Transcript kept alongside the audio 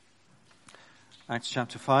Acts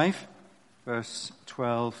chapter 5, verse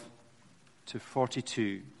 12 to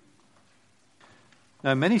 42.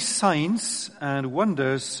 Now many signs and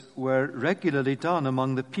wonders were regularly done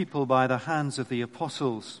among the people by the hands of the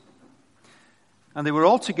apostles. And they were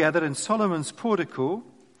all together in Solomon's portico.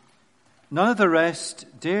 None of the rest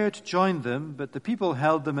dared join them, but the people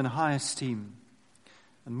held them in high esteem.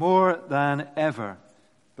 And more than ever,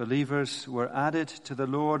 believers were added to the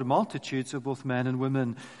Lord, multitudes of both men and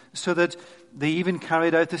women, so that they even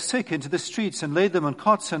carried out the sick into the streets and laid them on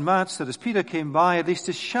cots and mats, that as Peter came by, at least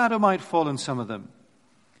his shadow might fall on some of them.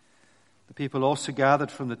 The people also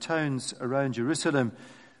gathered from the towns around Jerusalem,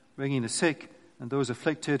 bringing the sick and those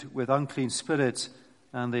afflicted with unclean spirits,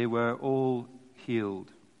 and they were all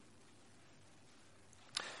healed.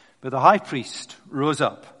 But the high priest rose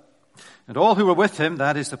up, and all who were with him,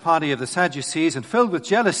 that is the party of the Sadducees, and filled with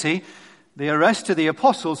jealousy, they arrested the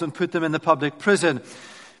apostles and put them in the public prison.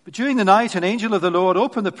 But during the night, an angel of the Lord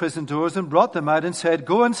opened the prison doors and brought them out and said,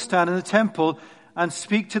 "Go and stand in the temple and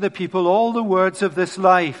speak to the people all the words of this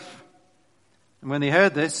life." And when they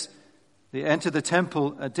heard this, they entered the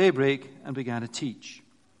temple at daybreak and began to teach.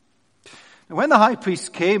 And when the high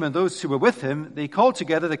priest came and those who were with him, they called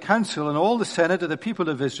together the council and all the senate of the people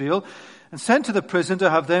of Israel and sent to the prison to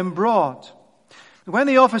have them brought. And when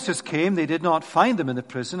the officers came, they did not find them in the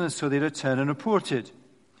prison, and so they returned and reported,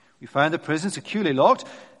 "We found the prison securely locked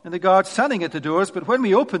and the guards standing at the doors, but when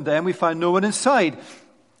we opened them, we found no one inside."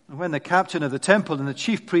 And when the captain of the temple and the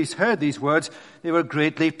chief priests heard these words, they were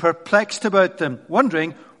greatly perplexed about them,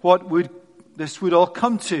 wondering what this would all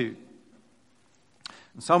come to.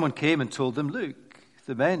 And someone came and told them, "Look,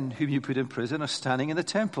 the men whom you put in prison are standing in the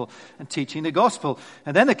temple and teaching the gospel."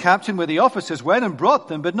 And then the captain with the officers went and brought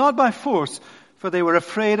them, but not by force, for they were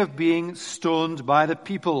afraid of being stoned by the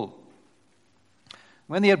people.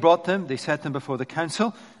 When they had brought them, they set them before the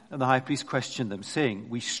council, and the high priest questioned them, saying,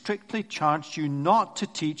 "We strictly charged you not to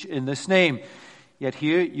teach in this name. Yet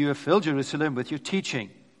here you have filled Jerusalem with your teaching,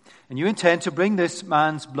 and you intend to bring this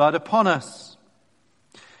man's blood upon us."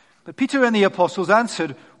 But Peter and the apostles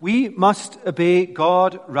answered, "We must obey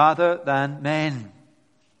God rather than men.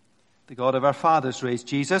 The God of our fathers raised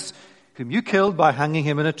Jesus, whom you killed by hanging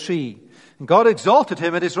him in a tree. And God exalted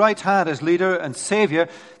him at his right hand as leader and savior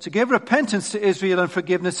to give repentance to Israel and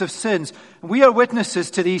forgiveness of sins. And we are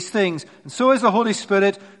witnesses to these things, and so is the Holy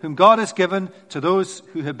Spirit, whom God has given to those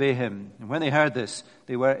who obey him." And when they heard this,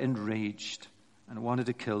 they were enraged and wanted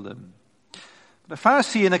to kill them. The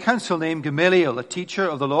Pharisee in the council named Gamaliel, a teacher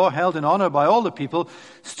of the law held in honor by all the people,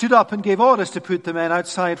 stood up and gave orders to put the men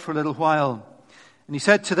outside for a little while. And he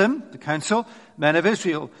said to them, the council, "Men of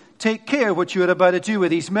Israel, take care what you are about to do with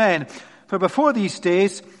these men. For before these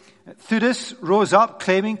days, Theudas rose up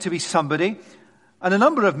claiming to be somebody, and a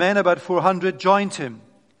number of men, about 400, joined him.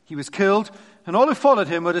 He was killed, and all who followed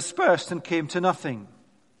him were dispersed and came to nothing.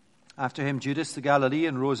 After him, Judas the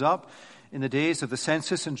Galilean rose up in the days of the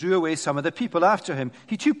census and drew away some of the people after him.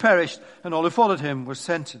 He too perished, and all who followed him were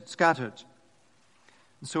scattered.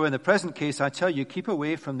 And so in the present case, I tell you, keep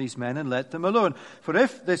away from these men and let them alone. For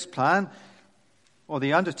if this plan or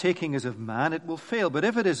the undertaking is of man, it will fail. But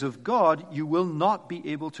if it is of God, you will not be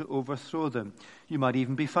able to overthrow them. You might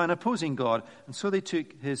even be found opposing God." And so they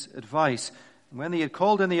took his advice. And when they had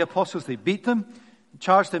called in the apostles, they beat them, and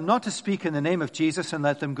charged them not to speak in the name of Jesus, and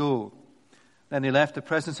let them go. Then they left the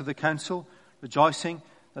presence of the council, rejoicing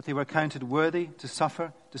that they were counted worthy to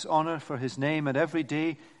suffer dishonor for his name. And every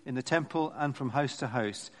day in the temple and from house to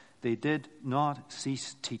house, they did not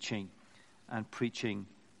cease teaching and preaching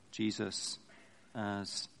Jesus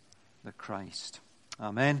as the Christ.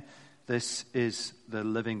 Amen. This is the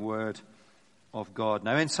living word of God.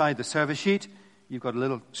 Now inside the service sheet, you've got a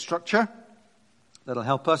little structure that'll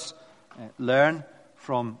help us learn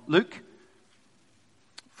from Luke,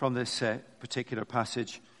 from this particular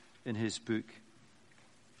passage in his book.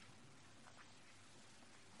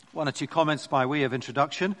 One or two comments by way of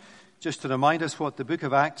introduction, just to remind us what the book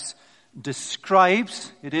of Acts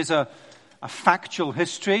describes. It is a factual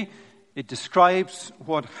history. It describes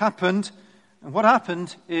what happened, and what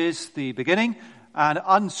happened is the beginning and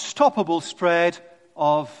unstoppable spread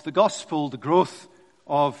of the gospel, the growth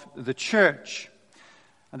of the church.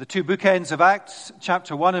 And the two bookends of Acts,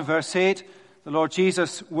 chapter 1 and verse 8, the Lord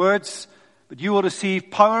Jesus' words, "But you will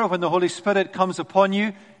receive power when the Holy Spirit comes upon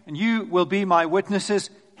you, and you will be my witnesses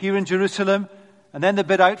here in Jerusalem," and then the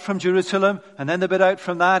bit out from Jerusalem, and then the bit out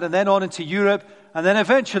from that, and then on into Europe, and then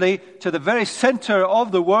eventually to the very center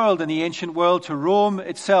of the world in the ancient world, to Rome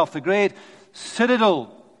itself, the great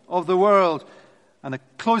citadel of the world. And the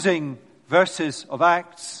closing verses of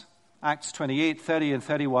Acts 28, 30 and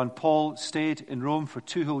 31, Paul stayed in Rome for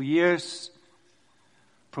 2 whole years.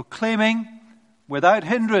 proclaiming without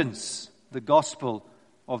hindrance the gospel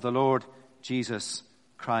of the Lord Jesus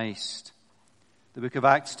Christ. The book of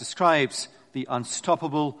Acts describes the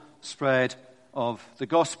unstoppable spread of the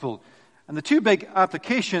gospel. And the two big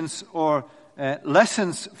applications or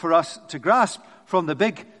lessons for us to grasp from the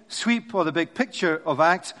big sweep or the big picture of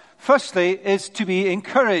Acts, firstly, is to be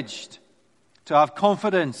encouraged, to have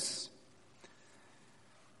confidence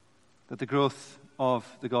that the growth of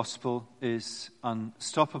the gospel is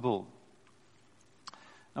unstoppable.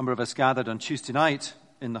 A number of us gathered on Tuesday night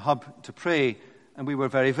in the hub to pray, and we were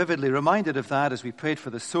very vividly reminded of that as we prayed for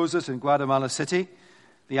the Souzas in Guatemala City,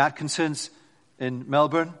 the Atkinsons in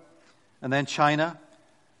Melbourne, and then China,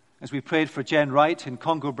 as we prayed for Jen Wright in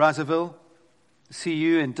Congo-Brazzaville, the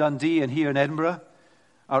CU in Dundee and here in Edinburgh,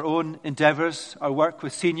 our own endeavours, our work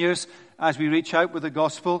with seniors as we reach out with the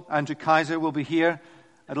gospel. Andrew Kaiser will be here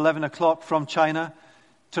at 11 o'clock from China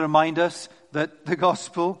to remind us that the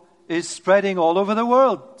gospel is spreading all over the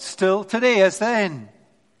world, still today as then.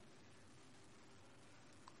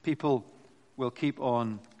 People will keep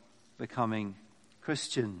on becoming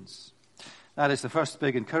Christians. That is the first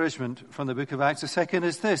big encouragement from the book of Acts. The second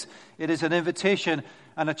is this: it is an invitation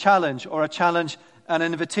and a challenge, or a challenge and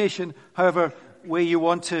an invitation, however way you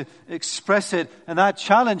want to express it. And that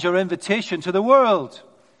challenge or invitation to the world.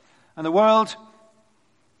 And the world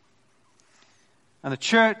and the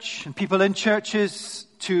church and people in churches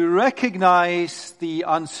to recognize the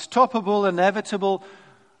unstoppable, inevitable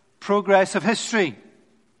progress of history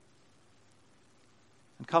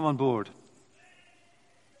and come on board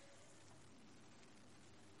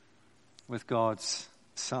with God's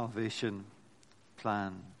salvation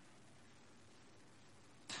plan.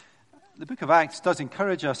 The book of Acts does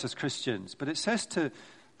encourage us as Christians, but it says to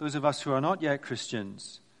those of us who are not yet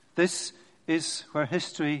Christians, this is where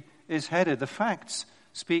history is headed. The facts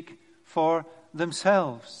speak for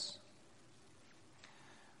themselves.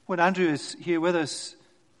 When Andrew is here with us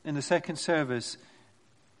in the second service,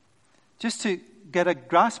 just to get a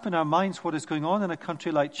grasp in our minds what is going on in a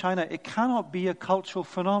country like China, it cannot be a cultural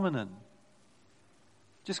phenomenon.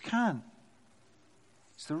 It just can't.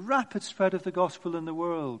 It's the rapid spread of the gospel in the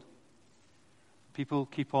world. People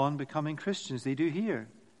keep on becoming Christians. They do here,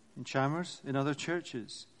 in Chalmers, in other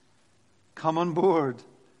churches. Come on board,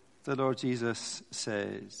 the Lord Jesus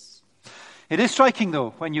says. It is striking, though,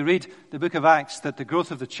 when you read the book of Acts, that the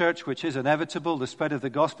growth of the church, which is inevitable, the spread of the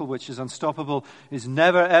gospel, which is unstoppable, is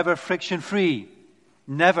never, ever friction-free.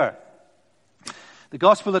 Never. The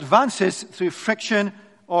gospel advances through friction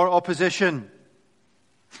or opposition.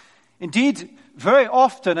 Indeed, very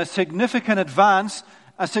often a significant advance,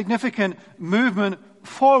 a significant movement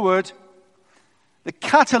forward, the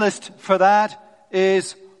catalyst for that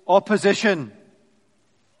is opposition.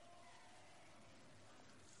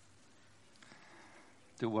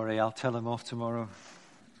 Don't worry, I'll tell him off tomorrow.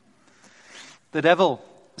 The devil,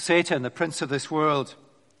 Satan, the prince of this world,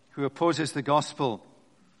 who opposes the gospel,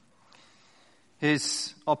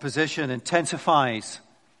 his opposition intensifies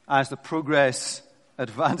as the progress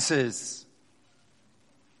advances.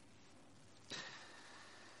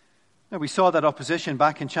 Now, we saw that opposition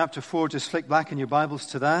back in chapter 4. Just flick back in your Bibles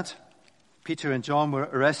to that. Peter and John were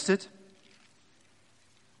arrested,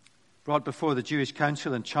 brought before the Jewish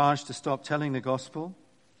council and charged to stop telling the gospel.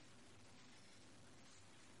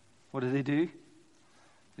 What did they do?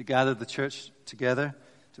 They gathered the church together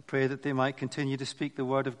to pray that they might continue to speak the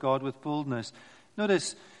word of God with boldness.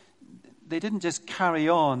 Notice, they didn't just carry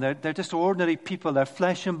on. They're just ordinary people. They're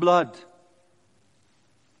flesh and blood.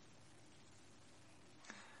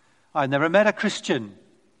 I've never met a Christian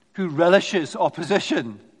who relishes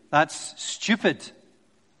opposition. That's stupid.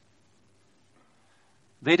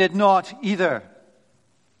 They did not either.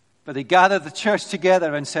 But they gathered the church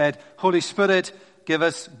together and said, Holy Spirit, give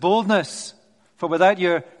us boldness, for without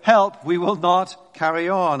your help we will not carry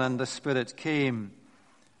on. And the Spirit came,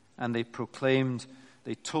 and they proclaimed,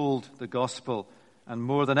 they told the gospel. And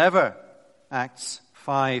more than ever, Acts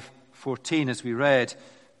 5:14, as we read,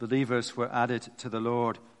 believers were added to the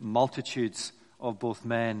Lord, multitudes of both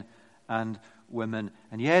men and women.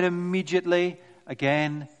 And yet immediately,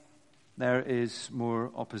 again, there is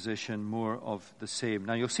more opposition, more of the same.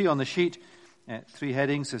 Now you'll see on the sheet 3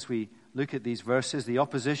 headings as we look at these verses: the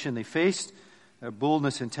opposition they faced, their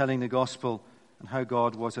boldness in telling the gospel, and how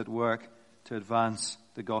God was at work to advance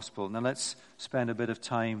the gospel. Now let's spend a bit of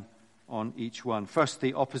time on each one. First,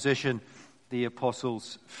 the opposition the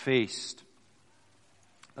apostles faced.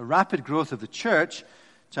 The rapid growth of the church,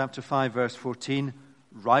 chapter 5, verse 14,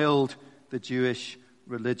 riled the Jewish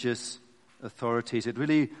religious authorities. It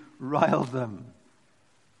really riled them.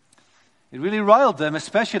 It really riled them,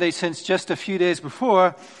 especially since just a few days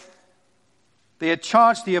before, they had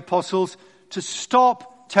charged the apostles to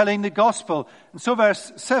stop telling the gospel. And so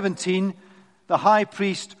verse 17, the high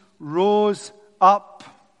priest rose up.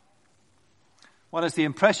 One has the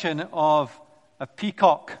impression of a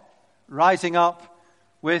peacock rising up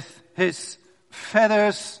with his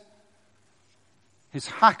feathers, his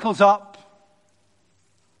hackles up,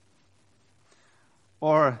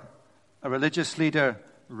 or a religious leader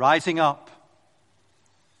rising up,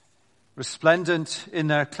 resplendent in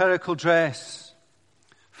their clerical dress,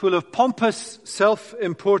 full of pompous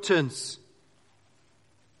self-importance.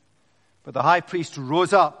 But the high priest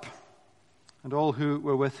rose up, and all who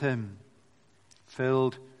were with him,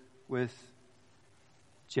 filled with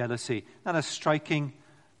jealousy. And a striking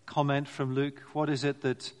comment from Luke. What is it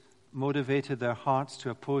that motivated their hearts to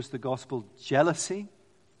oppose the gospel? Jealousy.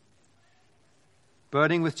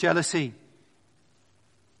 Burning with jealousy.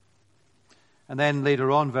 And then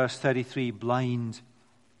later on, verse 33, blind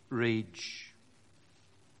rage.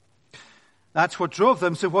 That's what drove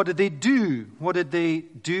them. So what did they do? What did they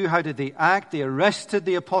do? How did they act? They arrested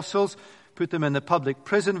the apostles, put them in the public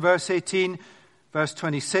prison, verse 18. Verse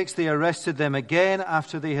 26, they arrested them again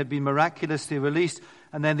after they had been miraculously released,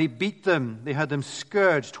 and then they beat them. They had them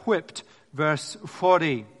scourged, whipped, verse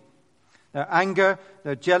 40. Their anger,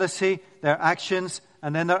 their jealousy, their actions,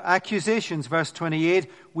 and then their accusations, verse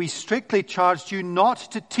 28. We strictly charged you not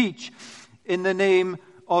to teach in the name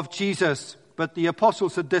of Jesus, but the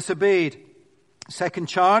apostles had disobeyed. Second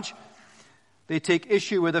charge, they take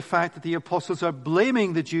issue with the fact that the apostles are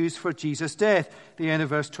blaming the Jews for Jesus' death. The end of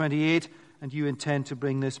verse 28, and you intend to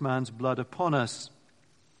bring this man's blood upon us.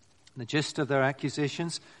 The gist of their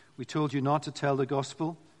accusations, we told you not to tell the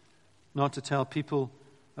gospel, not to tell people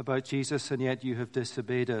about Jesus, and yet you have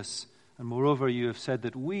disobeyed us. And moreover, you have said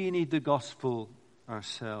that we need the gospel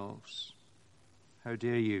ourselves. How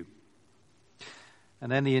dare you?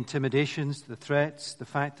 And then the intimidations, the threats, the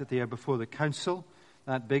fact that they are before the council,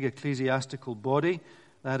 that big ecclesiastical body,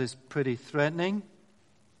 that is pretty threatening.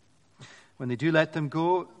 When they do let them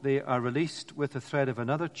go, they are released with the threat of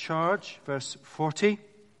another charge, verse 40.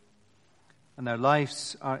 And their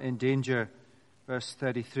lives are in danger, verse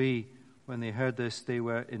 33. When they heard this, they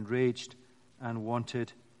were enraged and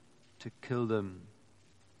wanted to kill them.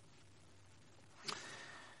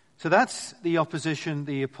 So that's the opposition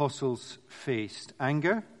the apostles faced.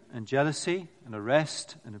 Anger and jealousy and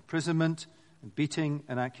arrest and imprisonment and beating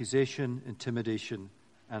and accusation, intimidation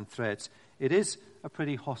and threats. It is a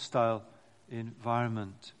pretty hostile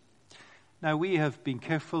environment. Now, we have been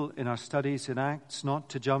careful in our studies in Acts not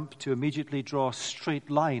to jump to immediately draw straight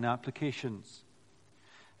line applications.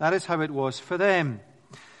 That is how it was for them.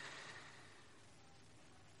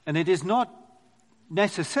 And it is not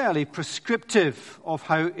necessarily prescriptive of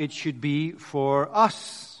how it should be for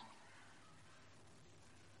us.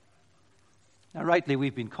 Now, rightly,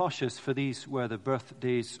 we've been cautious, for these were the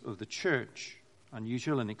birthdays of the church,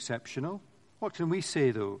 unusual and exceptional. What can we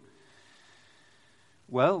say, though?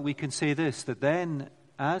 Well, we can say this, that then,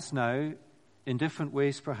 as now, in different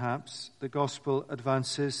ways perhaps, the gospel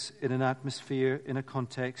advances in an atmosphere, in a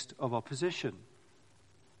context of opposition.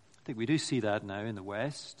 I think we do see that now in the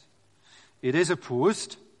West. It is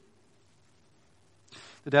opposed.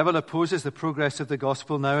 The devil opposes the progress of the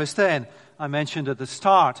gospel now as then. I mentioned at the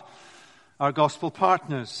start our gospel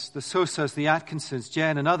partners, the Sosas, the Atkinsons,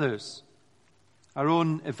 Jen and others. Our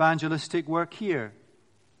own evangelistic work here.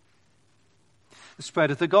 The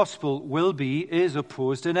spread of the gospel is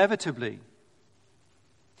opposed inevitably.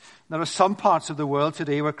 There are some parts of the world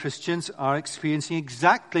today where Christians are experiencing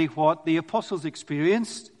exactly what the apostles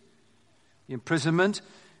experienced. The imprisonment,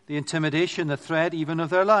 the intimidation, the threat even of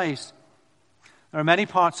their lives. There are many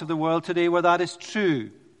parts of the world today where that is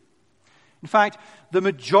true. In fact, the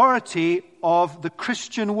majority of the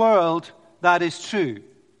Christian world, that is true.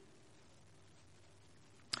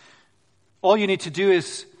 All you need to do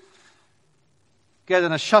is get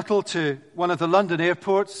in a shuttle to one of the London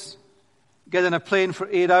airports, get in a plane for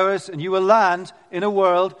 8 hours, and you will land in a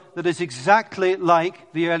world that is exactly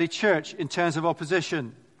like the early church in terms of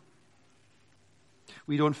opposition.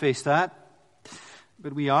 We don't face that,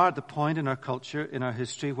 but we are at the point in our culture, in our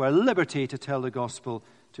history, where liberty to tell the gospel,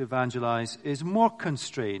 to evangelize, is more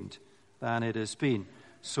constrained than it has been.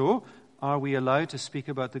 So, are we allowed to speak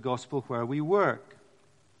about the gospel where we work?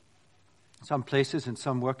 Some places in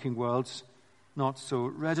some working worlds, not so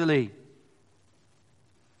readily.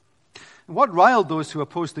 And what riled those who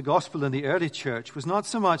opposed the gospel in the early church was not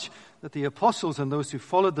so much that the apostles and those who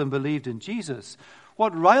followed them believed in Jesus.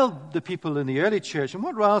 What riled the people in the early church and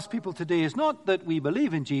what riles people today is not that we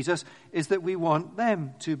believe in Jesus, is that we want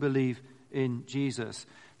them to believe in Jesus.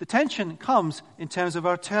 The tension comes in terms of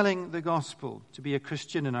our telling the gospel. To be a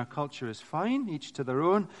Christian in our culture is fine, each to their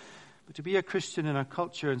own, but to be a Christian in our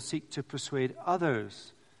culture and seek to persuade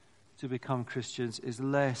others to become Christians is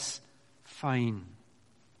less fine.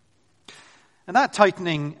 And that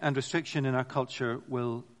tightening and restriction in our culture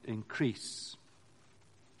will increase.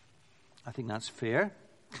 I think that's fair.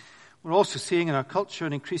 We're also seeing in our culture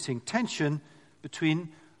an increasing tension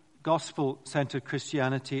between gospel-centered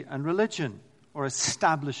Christianity and religion, or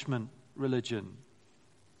establishment religion.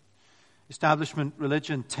 Establishment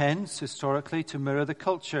religion tends, historically, to mirror the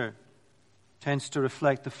culture, tends to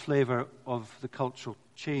reflect the flavor of the cultural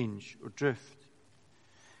change or drift.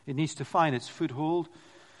 It needs to find its foothold,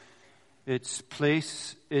 its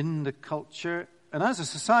place in the culture, and as a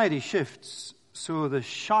society shifts, so the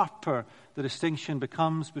sharper the distinction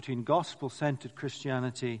becomes between gospel-centered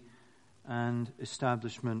Christianity and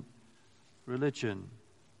establishment religion.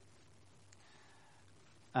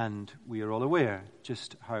 And we are all aware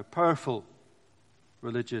just how powerful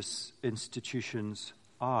religious institutions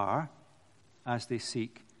are as they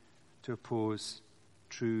seek to oppose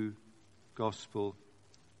true gospel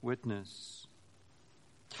witness.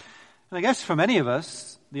 And I guess for many of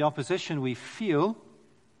us, the opposition we feel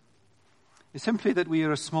is simply that we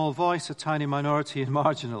are a small voice, a tiny minority and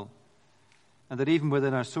marginal. And that even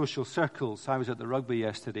within our social circles, I was at the rugby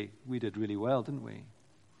yesterday, we did really well, didn't we?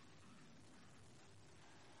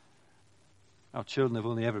 Our children have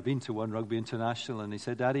only ever been to one rugby international, and they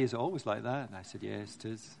said, "Daddy, is it always like that?" And I said, "Yes, it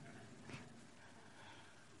is."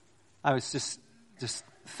 I was just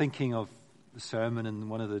thinking of the sermon in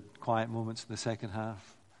one of the quiet moments in the second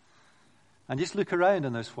half. And just look around,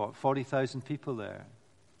 and there's 40,000 people there.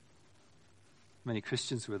 Many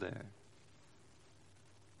Christians were there.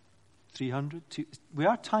 300? We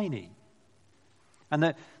are tiny.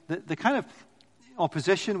 And the kind of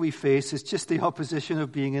opposition we face is just the opposition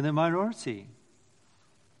of being in a minority.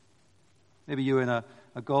 Maybe you're in a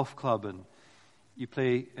golf club and you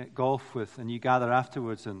play golf with, and you gather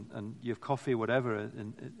afterwards and you have coffee, whatever,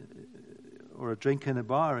 or a drink in a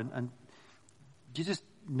bar, and you just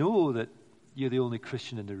know that you're the only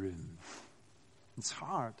Christian in the room. It's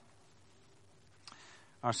hard.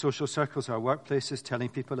 Our social circles, our workplaces, telling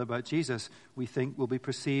people about Jesus, we think will be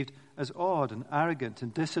perceived as odd and arrogant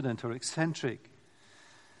and dissident or eccentric,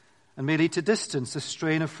 and may lead to distance, the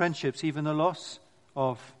strain of friendships, even the loss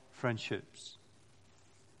of friendships.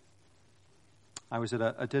 I was at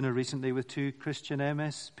a dinner recently with 2 Christian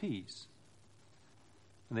MSPs,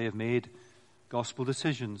 and they have made gospel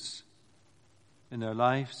decisions in their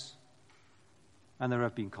lives, and there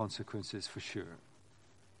have been consequences for sure.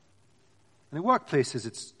 And in workplaces,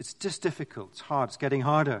 it's just difficult. It's hard. It's getting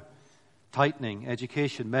harder. Tightening,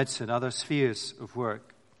 education, medicine, other spheres of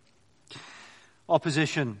work.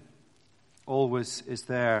 Opposition always is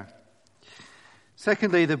there.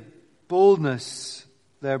 Secondly, their boldness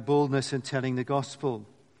in telling the gospel.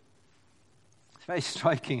 It's very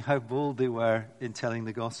striking how bold they were in telling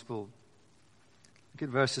the gospel. Look at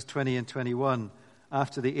verses 20 and 21.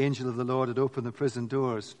 After the angel of the Lord had opened the prison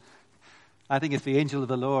doors. I think if the angel of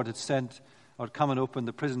the Lord had sent or come and open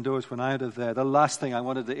the prison doors when I out of there, the last thing I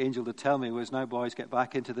wanted the angel to tell me was, "Now, boys, get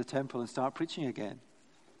back into the temple and start preaching again.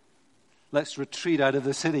 Let's retreat out of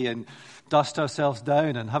the city and dust ourselves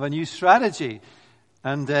down and have a new strategy."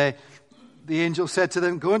 And the angel said to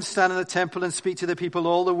them, "Go and stand in the temple and speak to the people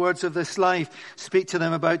all the words of this life. Speak to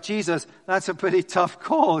them about Jesus." That's a pretty tough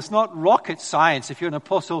call. It's not rocket science if you're an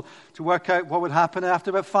apostle to work out what would happen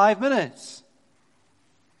after about 5 minutes.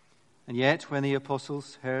 And yet, when the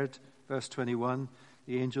apostles heard, verse 21,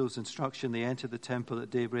 the angel's instruction, they entered the temple at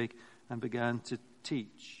daybreak and began to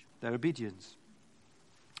teach. Their obedience,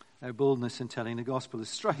 their boldness in telling the gospel is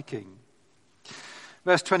striking.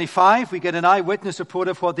 Verse 25, we get an eyewitness report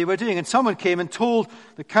of what they were doing. And someone came and told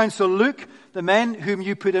the council, "Look, the men whom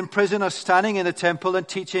you put in prison are standing in the temple and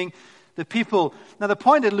teaching the people." Now, the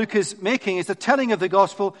point that Luke is making is the telling of the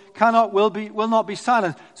gospel will not be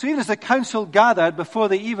silent. So even as the council gathered, before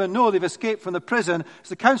they even know they've escaped from the prison, as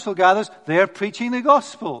the council gathers, they're preaching the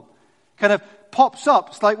gospel. Kind of pops up.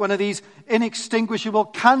 It's like one of these inextinguishable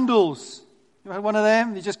candles. You know, one of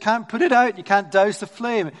them, you just can't put it out. You can't douse the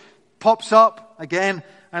flame. It pops up again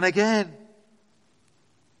and again.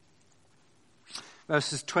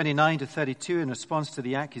 Verses 29 to 32, in response to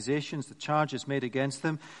the accusations, the charges made against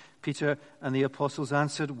them, Peter and the apostles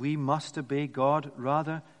answered, "We must obey God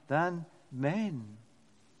rather than men."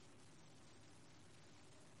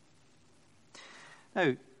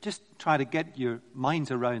 Now, just try to get your minds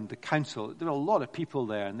around the council. There were a lot of people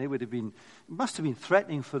there, and they must have been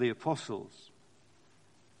threatening for the apostles.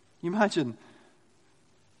 You imagine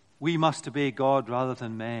We must obey God rather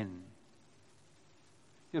than men.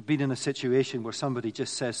 You've been in a situation where somebody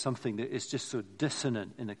just says something that is just so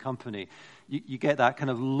dissonant in the company. You get that kind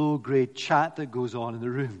of low-grade chat that goes on in the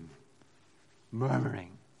room.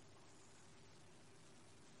 Murmuring.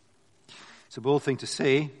 It's a bold thing to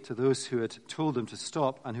say to those who had told them to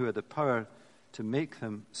stop and who had the power to make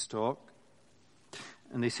them stop.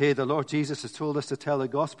 And they say, the Lord Jesus has told us to tell the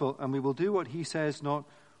gospel, and we will do what he says, not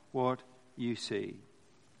what you say.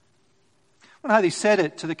 I wonder how they said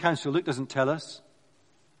it to the council. Luke doesn't tell us.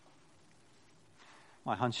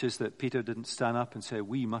 My hunch is that Peter didn't stand up and say,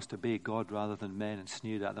 we must obey God rather than men, and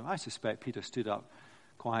sneered at them. I suspect Peter stood up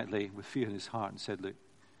quietly with fear in his heart and said, look,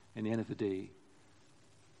 in the end of the day,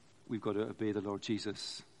 we've got to obey the Lord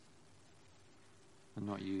Jesus and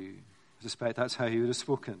not you. I suspect that's how he would have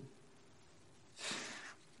spoken.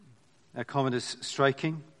 Our comment is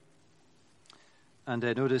striking. And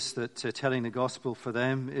notice that telling the gospel for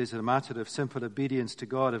them is a matter of simple obedience to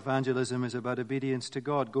God. Evangelism is about obedience to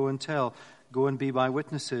God. Go and tell. Go and be my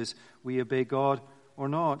witnesses. We obey God or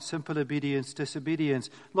not. Simple obedience, disobedience.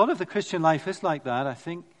 A lot of the Christian life is like that, I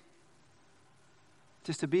think.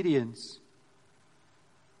 Disobedience.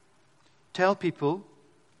 Tell people,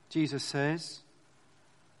 Jesus says.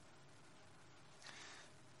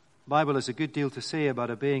 The Bible has a good deal to say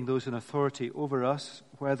about obeying those in authority over us,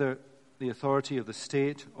 whether the authority of the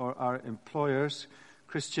state or our employers.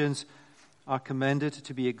 Christians are commended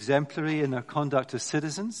to be exemplary in their conduct as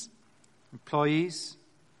citizens, employees.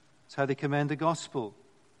 That's how they commend the gospel.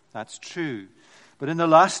 That's true. But in the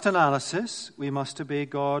last analysis, we must obey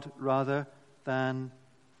God rather than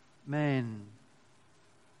men.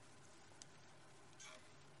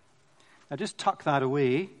 Now just tuck that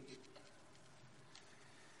away.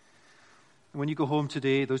 And when you go home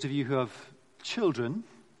today, those of you who have children,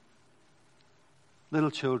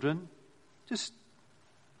 little children, just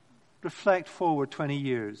reflect forward 20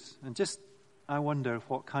 years and I wonder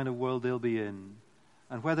what kind of world they'll be in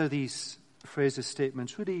and whether these phrases,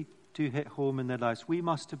 statements really do hit home in their lives. We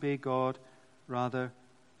must obey God rather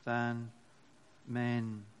than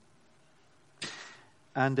men.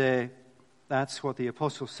 And that's what the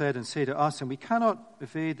apostles said and say to us, and we cannot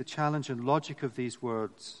evade the challenge and logic of these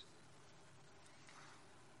words.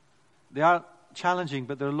 They are challenging,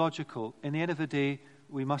 but they're logical. In the end of the day,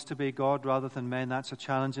 we must obey God rather than men. That's a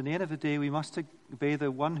challenge. In the end of the day, we must obey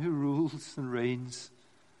the one who rules and reigns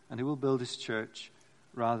and who will build his church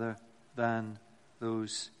rather than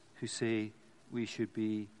those who say we should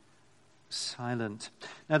be silent.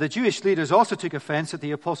 Now, the Jewish leaders also took offense at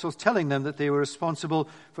the apostles telling them that they were responsible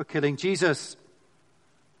for killing Jesus.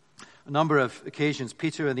 A number of occasions,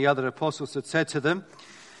 Peter and the other apostles had said to them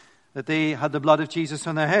that they had the blood of Jesus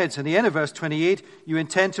on their heads. In the end of verse 28, you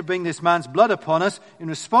intend to bring this man's blood upon us. In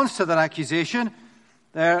response to that accusation,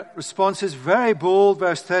 their response is very bold.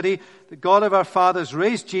 Verse 30, the God of our fathers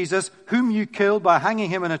raised Jesus, whom you killed by hanging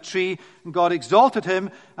him on a tree, and God exalted him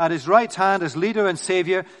at his right hand as leader and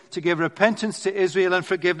savior to give repentance to Israel and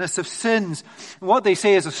forgiveness of sins. And what they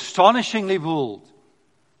say is astonishingly bold.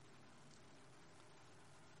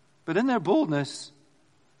 But in their boldness,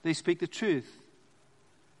 they speak the truth.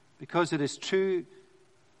 Because it is true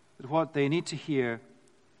that what they need to hear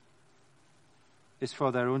is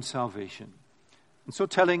for their own salvation. And so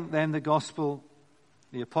telling them the gospel,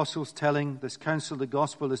 the apostles telling this council the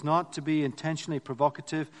gospel, is not to be intentionally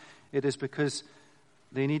provocative. It is because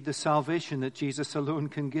they need the salvation that Jesus alone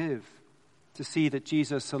can give, to see that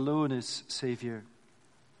Jesus alone is Savior.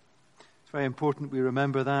 It's very important we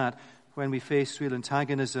remember that when we face real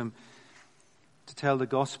antagonism, to tell the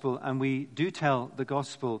gospel, and we do tell the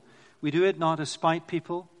gospel. We do it not to spite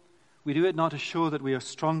people. We do it not to show that we are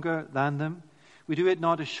stronger than them. We do it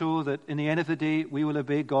not to show that in the end of the day we will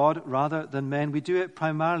obey God rather than men. We do it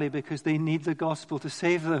primarily because they need the gospel to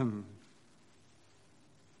save them.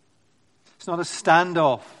 It's not a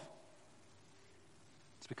standoff.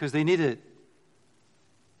 It's because they need it.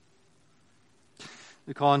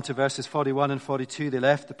 Look on to verses 41 and 42. They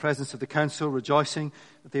left the presence of the council, rejoicing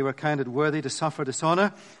that they were counted worthy to suffer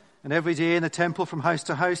dishonor. And every day in the temple from house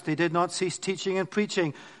to house, they did not cease teaching and preaching.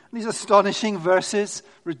 And these astonishing verses,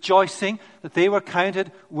 rejoicing that they were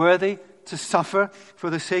counted worthy to suffer for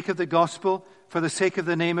the sake of the gospel, for the sake of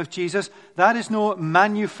the name of Jesus. That is no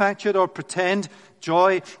manufactured or pretend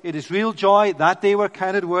joy. It is real joy that they were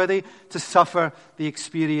counted worthy to suffer the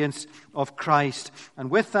experience of Christ.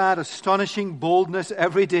 And with that astonishing boldness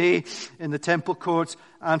every day in the temple courts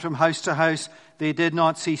and from house to house, they did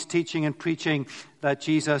not cease teaching and preaching that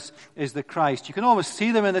Jesus is the Christ. You can almost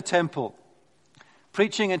see them in the temple,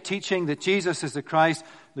 preaching and teaching that Jesus is the Christ,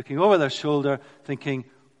 looking over their shoulder, thinking,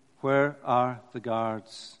 where are the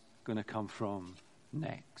guards? going to come from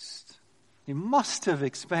next? He must have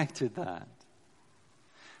expected that.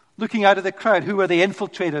 Looking out at the crowd, who were the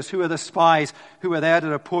infiltrators? Who were the spies who were there to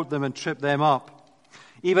report them and trip them up?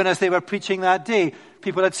 Even as they were preaching that day,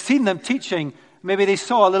 people had seen them teaching. Maybe they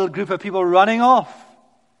saw a little group of people running off.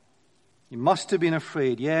 He must have been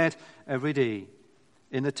afraid, yet every day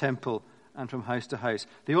in the temple and from house to house.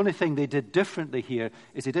 The only thing they did differently here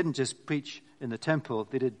is they didn't just preach in the temple,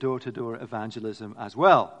 they did door-to-door evangelism as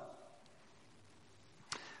well.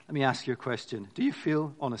 Let me ask you a question. Do you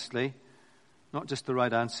feel, honestly, not just the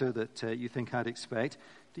right answer that you think I'd expect,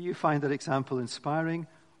 do you find that example inspiring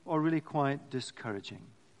or really quite discouraging?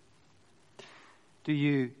 Do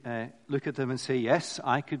you look at them and say, yes,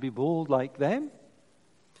 I could be bold like them?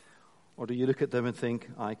 Or do you look at them and think,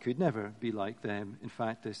 I could never be like them? In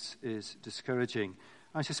fact, this is discouraging.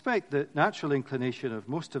 I suspect the natural inclination of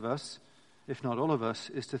most of us, if not all of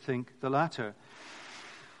us, is to think the latter.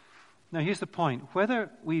 Now, here's the point.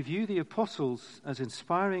 Whether we view the apostles as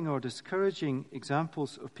inspiring or discouraging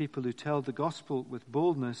examples of people who tell the gospel with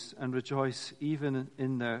boldness and rejoice even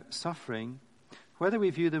in their suffering, whether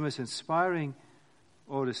we view them as inspiring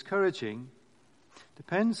or discouraging,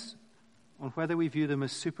 depends on whether we view them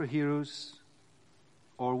as superheroes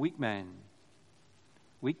or weak men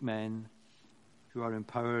who are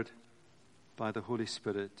empowered by the Holy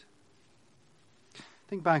Spirit.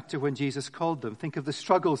 Think back to when Jesus called them. Think of the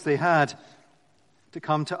struggles they had to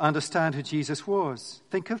come to understand who Jesus was.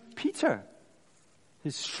 Think of Peter,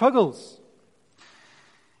 his struggles.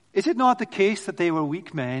 Is it not the case that they were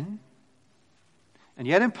weak men and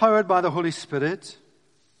yet empowered by the Holy Spirit?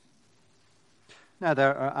 Now,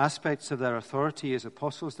 there are aspects of their authority as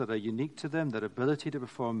apostles that are unique to them, their ability to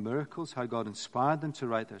perform miracles, how God inspired them to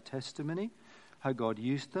write their testimony, how God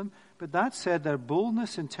used them. But that said, their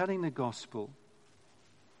boldness in telling the gospel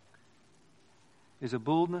is a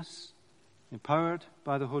boldness empowered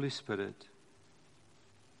by the Holy Spirit,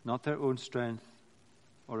 not their own strength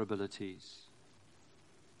or abilities.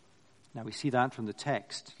 Now, we see that from the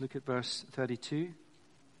text. Look at verse 32.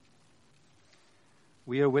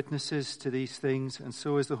 We are witnesses to these things, and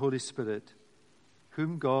so is the Holy Spirit,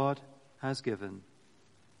 whom God has given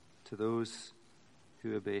to those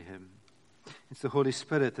who obey him. It's the Holy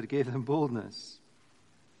Spirit that gave them boldness.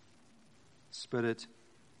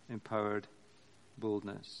 Spirit-empowered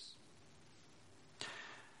boldness.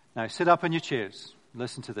 Now, sit up in your chairs.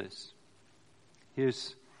 Listen to this.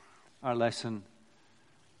 Here's our lesson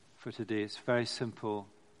for today. It's very simple,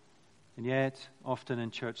 and yet often in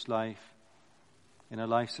church life, in our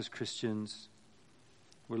lives as Christians,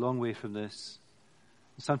 we're a long way from this.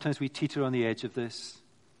 Sometimes we teeter on the edge of this.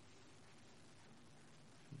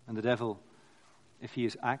 And the devil, if he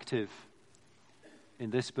is active in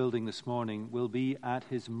this building this morning, will be at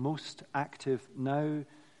his most active now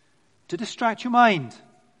to distract your mind,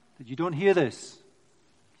 that you don't hear this.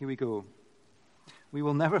 Here we go. We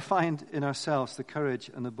will never find in ourselves the courage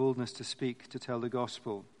and the boldness to speak, to tell the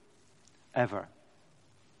gospel, ever.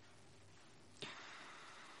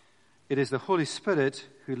 It is the Holy Spirit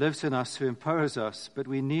who lives in us, who empowers us, but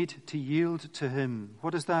we need to yield to him.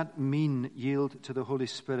 What does that mean, yield to the Holy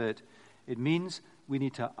Spirit? It means we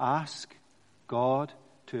need to ask God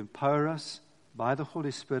to empower us by the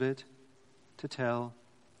Holy Spirit to tell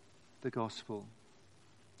the gospel.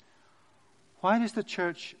 Why does the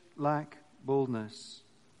church lack boldness?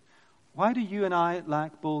 Why do you and I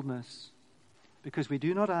lack boldness? Because we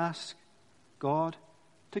do not ask God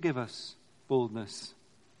to give us boldness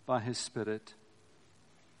by his Spirit.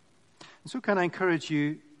 And so can I encourage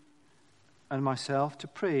you and myself to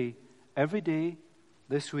pray every day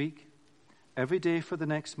this week, every day for the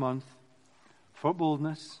next month, for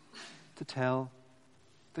boldness to tell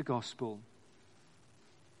the gospel.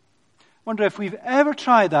 I wonder if we've ever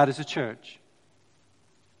tried that as a church.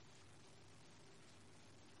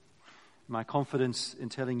 My confidence in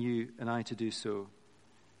telling you and I to do so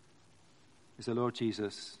is the Lord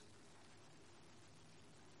Jesus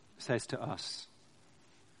says to us,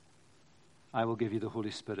 I will give you the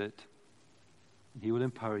Holy Spirit, and he will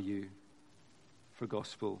empower you for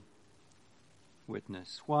gospel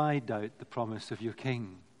witness. Why doubt the promise of your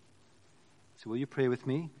King? So will you pray with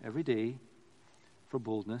me every day for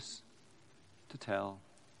boldness to tell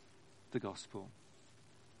the gospel?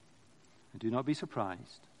 And do not be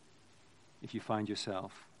surprised if you find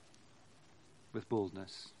yourself with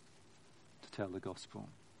boldness to tell the gospel.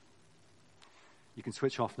 You can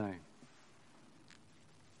switch off now.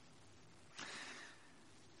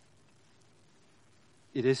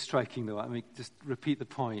 It is striking, though. Let me just repeat the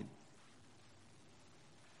point.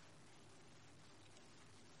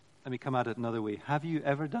 Let me come at it another way. Have you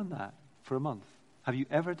ever done that for a month? Have you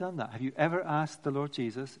ever done that? Have you ever asked the Lord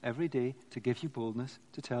Jesus every day to give you boldness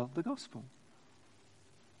to tell the gospel?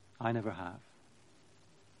 I never have.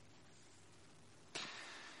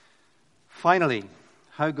 Finally,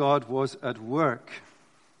 how God was at work.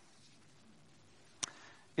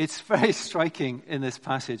 It's very striking in this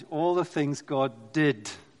passage, all the things God did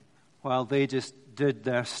while they just did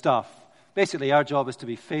their stuff. Basically, our job is to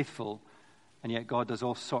be faithful, and yet God does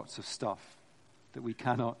all sorts of stuff that we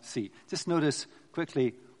cannot see. Just notice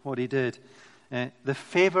quickly what he did. The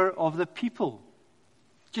favor of the people.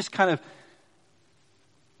 Just kind of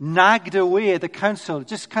nagged away at the council,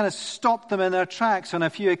 just kind of stopped them in their tracks on a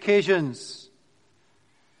few occasions.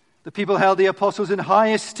 The people held the apostles in high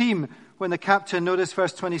esteem. When the captain, notice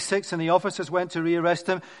verse 26, and the officers went to rearrest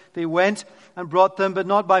them, they went and brought them, but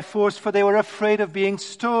not by force, for they were afraid of being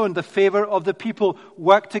stoned. The favor of the people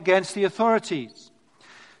worked against the authorities.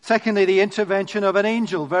 Secondly, the intervention of an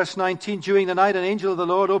angel. Verse 19, during the night, an angel of the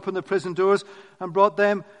Lord opened the prison doors and brought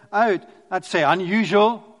them out. I'd say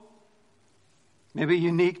unusual, maybe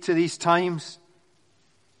unique to these times.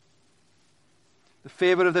 The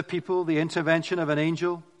favor of the people, the intervention of an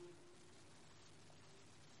angel.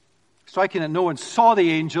 Striking that no one saw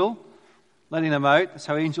the angel letting them out. That's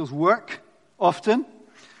how angels work often.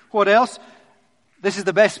 What else? This is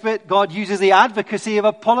the best bit. God uses the advocacy of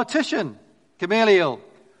a politician, Gamaliel.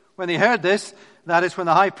 When they heard this, that is when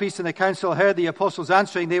the high priest and the council heard the apostles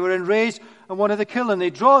answering, they were enraged and wanted to kill them. They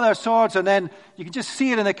draw their swords, and then you can just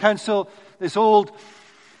see it in the council. This old,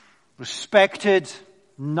 respected,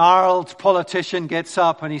 gnarled politician gets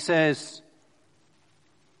up and he says,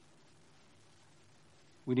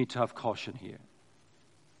 we need to have caution here.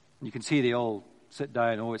 And you can see they all sit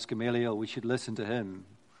down. Oh, it's Gamaliel. We should listen to him.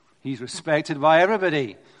 He's respected by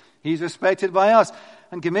everybody. He's respected by us.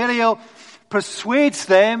 And Gamaliel persuades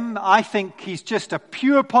them. I think he's just a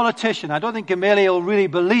pure politician. I don't think Gamaliel really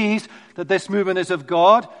believes that this movement is of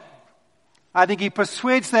God. I think he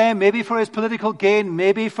persuades them, maybe for his political gain,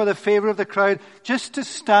 maybe for the favor of the crowd, just to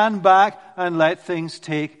stand back and let things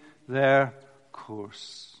take their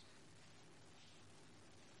course.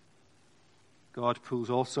 God pulls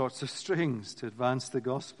all sorts of strings to advance the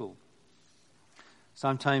gospel.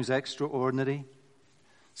 Sometimes extraordinary,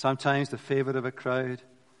 sometimes the favor of a crowd,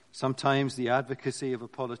 sometimes the advocacy of a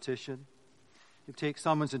politician. You take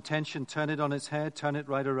someone's intention, turn it on its head, turn it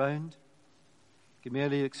right around.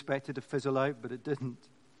 Gamaliel expected to fizzle out, but it didn't.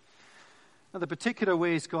 Now, the particular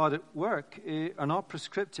ways God at work are not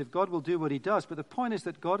prescriptive. God will do what he does, but the point is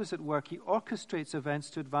that God is at work. He orchestrates events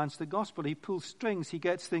to advance the gospel. He pulls strings. He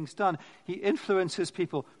gets things done. He influences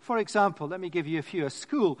people. For example, let me give you a few. A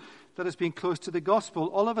school that has been close to the gospel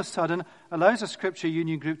all of a sudden allows a scripture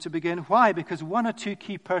union group to begin. Why? Because one or two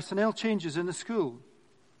key personnel changes in the school.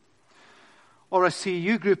 Or a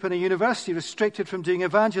CU group in a university restricted from doing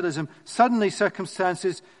evangelism. Suddenly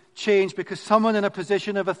circumstances change because someone in a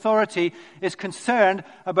position of authority is concerned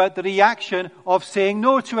about the reaction of saying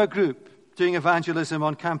no to a group doing evangelism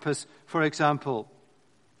on campus, for example.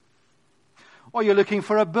 Or you're looking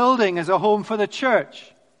for a building as a home for the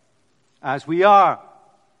church, as we are.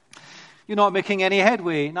 You're not making any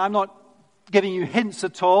headway. Now, I'm not giving you hints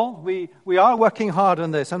at all. We are working hard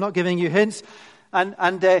on this. I'm not giving you hints. And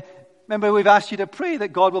remember, we've asked you to pray that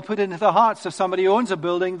God will put into the hearts of somebody who owns a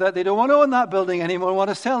building that they don't want to own that building anymore, want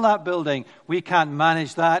to sell that building. We can't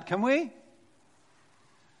manage that, can we?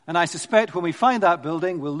 And I suspect when we find that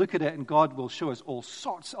building, we'll look at it and God will show us all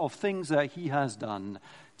sorts of things that he has done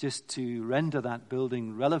just to render that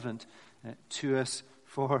building relevant to us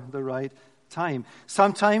for the right time.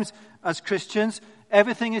 Sometimes, as Christians,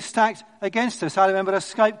 everything is stacked against us. I remember a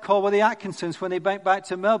Skype call with the Atkinsons when they went back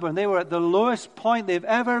to Melbourne. They were at the lowest point they've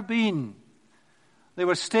ever been. They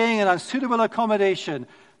were staying in unsuitable accommodation.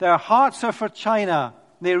 Their hearts are for China.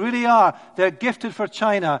 They really are. They're gifted for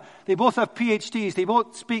China. They both have PhDs. They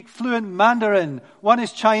both speak fluent Mandarin. One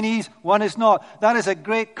is Chinese, one is not. That is a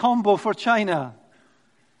great combo for China.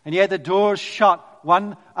 And yet the doors shut,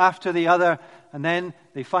 one after the other. And then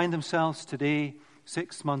they find themselves today,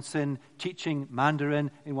 6 months in, teaching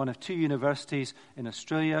Mandarin in one of 2 universities in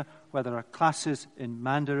Australia where there are classes in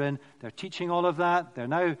Mandarin. They're teaching all of that. They're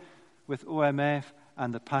now with OMF,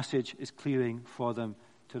 and the passage is clearing for them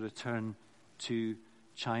to return to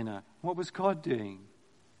China. What was God doing?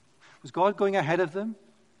 Was God going ahead of them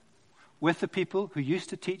with the people who used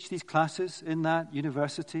to teach these classes in that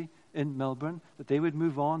university in Melbourne, that they would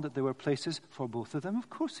move on, that there were places for both of them? Of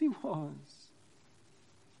course he was.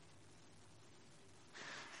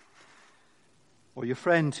 Or your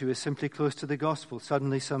friend who is simply close to the gospel,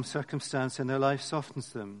 suddenly some circumstance in their life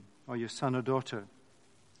softens them. Or your son or daughter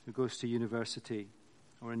who goes to university.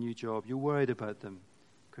 or a new job. You're worried about them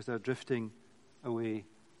because they're drifting away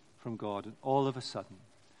from God. And all of a sudden,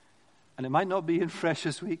 and it might not be in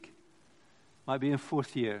Freshers Week, it might be in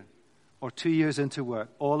 4th year or 2 years into work,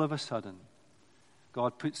 all of a sudden,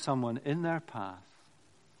 God puts someone in their path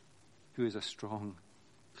who is a strong,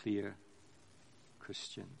 clear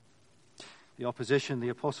Christian. The opposition the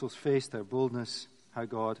apostles faced, their boldness, how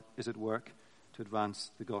God is at work to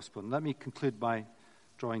advance the gospel. And let me conclude by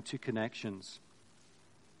drawing 2 connections.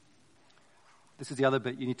 This is the other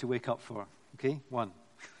bit you need to wake up for. Okay? 1.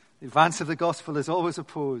 The advance of the gospel is always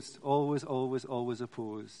opposed. Always, always, always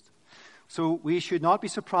opposed. So we should not be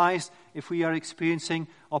surprised if we are experiencing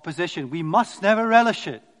opposition. We must never relish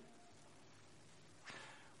it.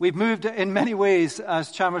 We've moved in many ways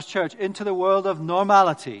as Chalmers Church into the world of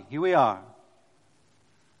normality. Here we are.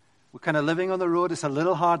 We're kind of living on the road. It's a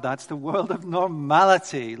little hard. That's the world of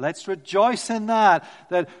normality. Let's rejoice in that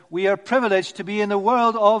we are privileged to be in the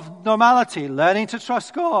world of normality, learning to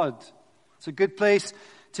trust God. It's a good place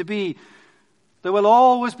to be. There will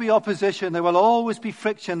always be opposition. There will always be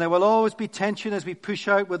friction. There will always be tension as we push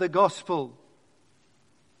out with the gospel.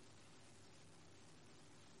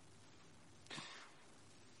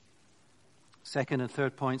 Second and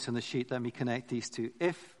third points on the sheet, let me connect these two.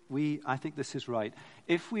 I think this is right.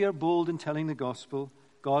 If we are bold in telling the gospel,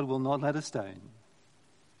 God will not let us down.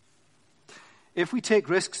 If we take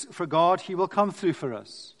risks for God, He will come through for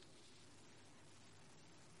us.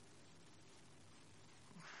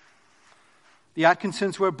 The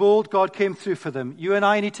Atkinsons were bold, God came through for them. You and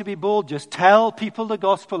I need to be bold. Just tell people the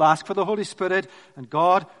gospel, ask for the Holy Spirit, and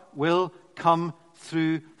God will come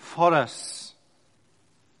through for us.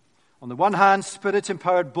 On the one hand,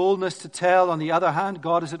 Spirit-empowered boldness to tell. On the other hand,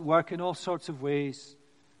 God is at work in all sorts of ways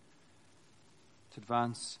to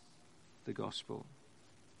advance the gospel.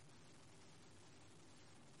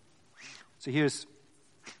 So here's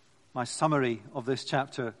my summary of this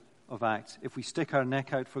chapter of Acts. If we stick our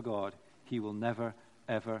neck out for God, He will never,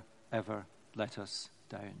 ever, ever let us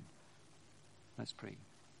down. Let's pray.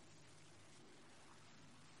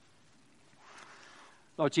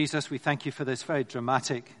 Lord Jesus, we thank You for this very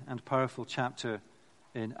dramatic and powerful chapter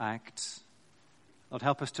in Acts. Lord,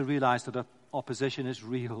 help us to realize that opposition is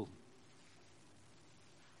real.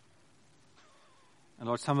 And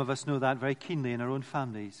Lord, some of us know that very keenly in our own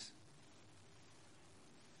families.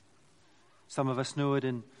 Some of us know it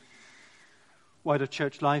in wider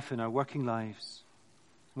church life, in our working lives.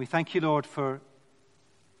 We thank You, Lord, for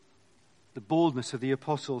the boldness of the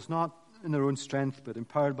apostles, not in their own strength, but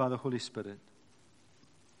empowered by the Holy Spirit.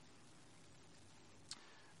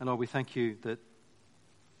 And Lord, we thank You that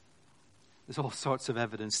there's all sorts of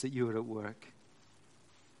evidence that You are at work,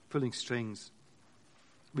 pulling strings,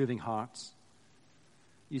 moving hearts,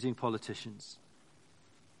 using politicians,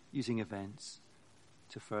 using events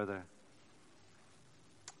to further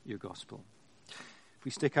Your gospel. If we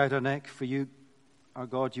stick out our neck for You, our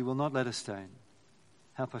God, You will not let us down.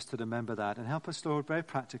 Help us to remember that. And help us, Lord, very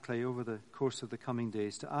practically over the course of the coming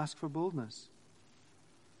days to ask for boldness.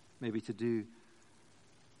 Maybe to do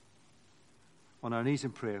on our knees in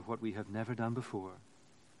prayer what we have never done before.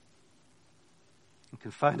 And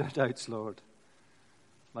confound our doubts, Lord,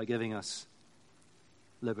 by giving us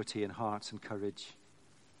liberty in hearts and courage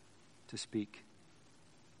to speak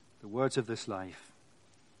the words of this life,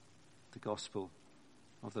 the gospel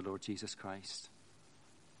of the Lord Jesus Christ.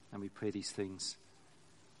 And we pray these things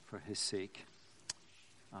for His sake.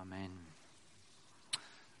 Amen.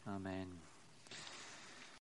 Amen.